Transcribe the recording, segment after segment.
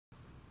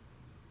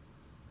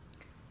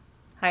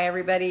Hi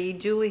everybody,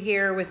 Julie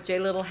here with J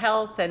Little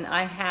Health, and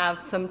I have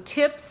some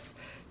tips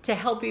to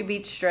help you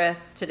beat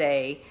stress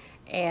today.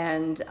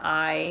 And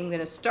I'm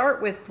going to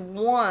start with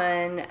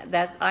one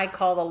that I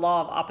call the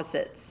law of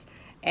opposites.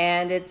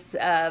 And it's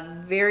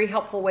a very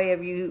helpful way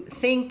of you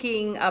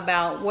thinking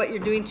about what you're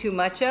doing too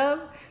much of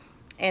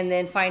and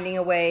then finding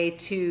a way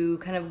to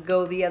kind of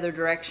go the other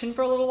direction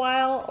for a little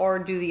while or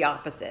do the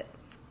opposite.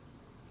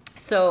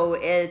 So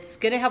it's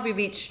going to help you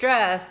beat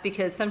stress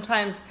because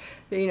sometimes,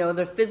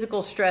 the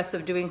physical stress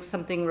of doing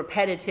something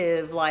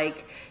repetitive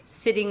like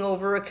sitting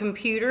over a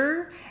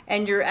computer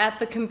and you're at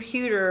the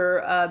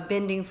computer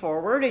bending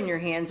forward and your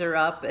hands are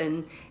up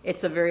and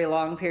it's a very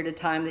long period of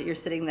time that you're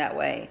sitting that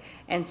way.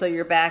 And so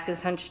your back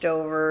is hunched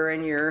over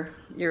and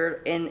you're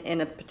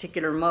in a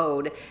particular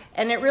mode.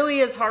 And it really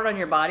is hard on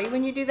your body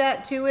when you do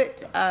that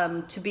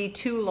to be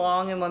too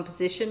long in one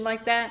position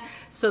like that.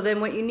 So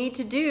then what you need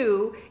to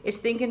do is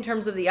think in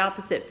terms of the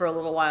opposite for a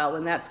little while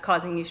when that's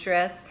causing you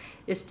stress,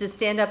 is to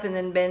stand up and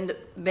then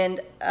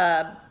bend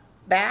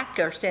back,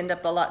 or stand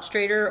up a lot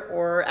straighter,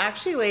 or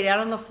actually lay down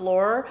on the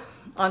floor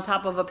on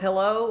top of a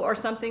pillow or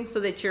something so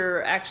that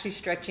you're actually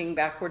stretching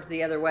backwards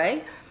the other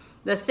way.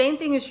 The same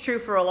thing is true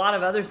for a lot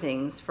of other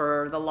things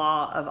for the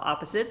law of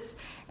opposites,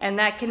 and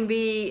that can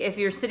be if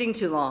you're sitting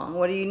too long.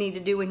 What do you need to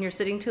do when you're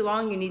sitting too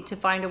long? You need to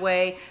find a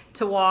way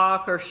to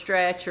walk or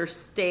stretch or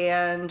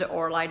stand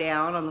or lie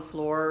down on the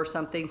floor or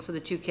something so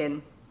that you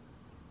can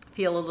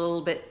feel a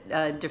little bit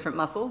different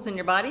muscles in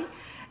your body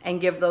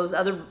and give those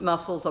other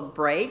muscles a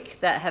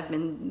break that have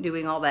been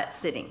doing all that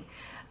sitting.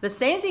 The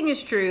same thing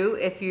is true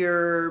if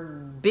you're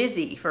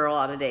busy for a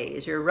lot of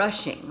days, you're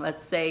rushing.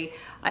 Let's say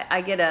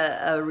I get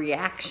a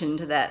reaction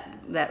to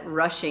that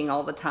rushing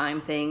all the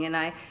time thing, and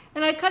I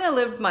kind of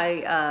lived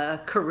my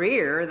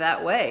career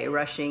that way,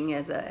 rushing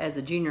as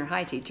a junior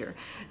high teacher.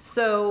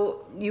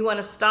 So you want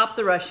to stop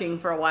the rushing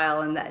for a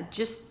while, and that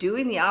just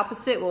doing the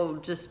opposite will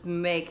just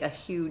make a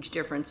huge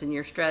difference in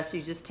your stress.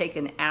 You just take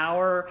an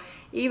hour,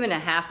 even a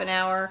half an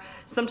hour.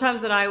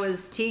 Sometimes when I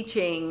was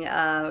teaching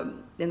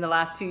in the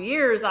last few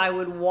years, I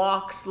would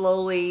walk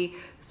slowly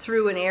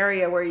through an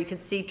area where you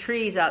could see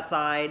trees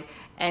outside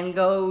and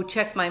go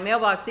check my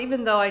mailbox,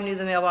 even though I knew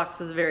the mailbox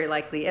was very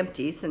likely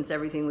empty since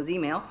everything was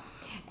email.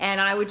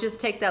 And I would just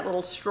take that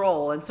little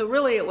stroll. And so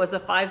really it was a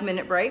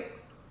 5-minute break,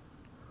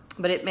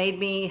 but it made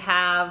me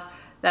have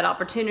that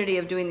opportunity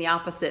of doing the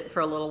opposite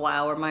for a little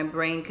while, where my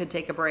brain could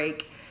take a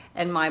break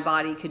and my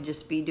body could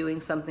just be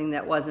doing something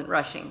that wasn't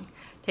rushing,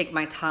 take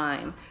my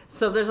time.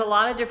 So there's a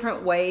lot of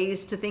different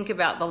ways to think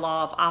about the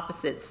law of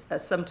opposites.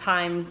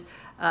 Sometimes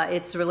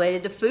it's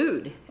related to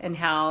food and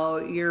how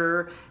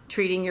you're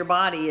treating your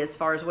body as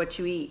far as what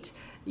you eat.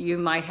 You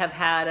might have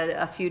had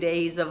a few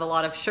days of a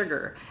lot of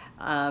sugar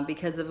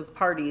because of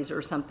parties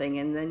or something,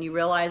 and then you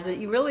realize that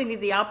you really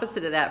need the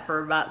opposite of that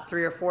for about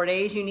 3 or 4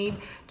 days. You need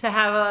to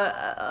have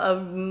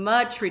a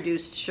much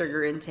reduced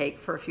sugar intake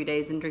for a few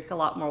days and drink a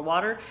lot more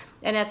water.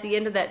 And at the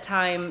end of that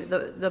time,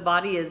 the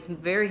body is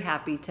very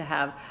happy to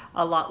have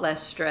a lot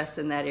less stress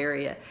in that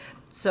area.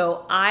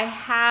 So I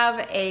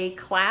have a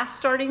class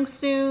starting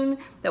soon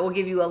that will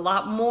give you a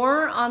lot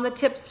more on the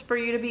tips for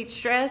you to beat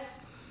stress.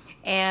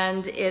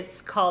 And it's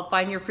called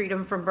Find Your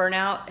Freedom from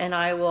Burnout, and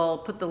I will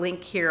put the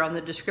link here on the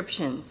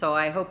description. So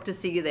I hope to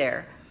see you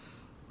there.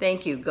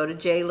 Thank you. Go to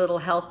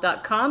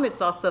jlittlehealth.com.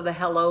 It's also the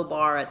hello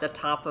bar at the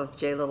top of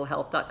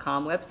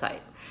jlittlehealth.com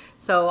website.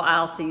 So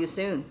I'll see you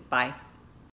soon. Bye.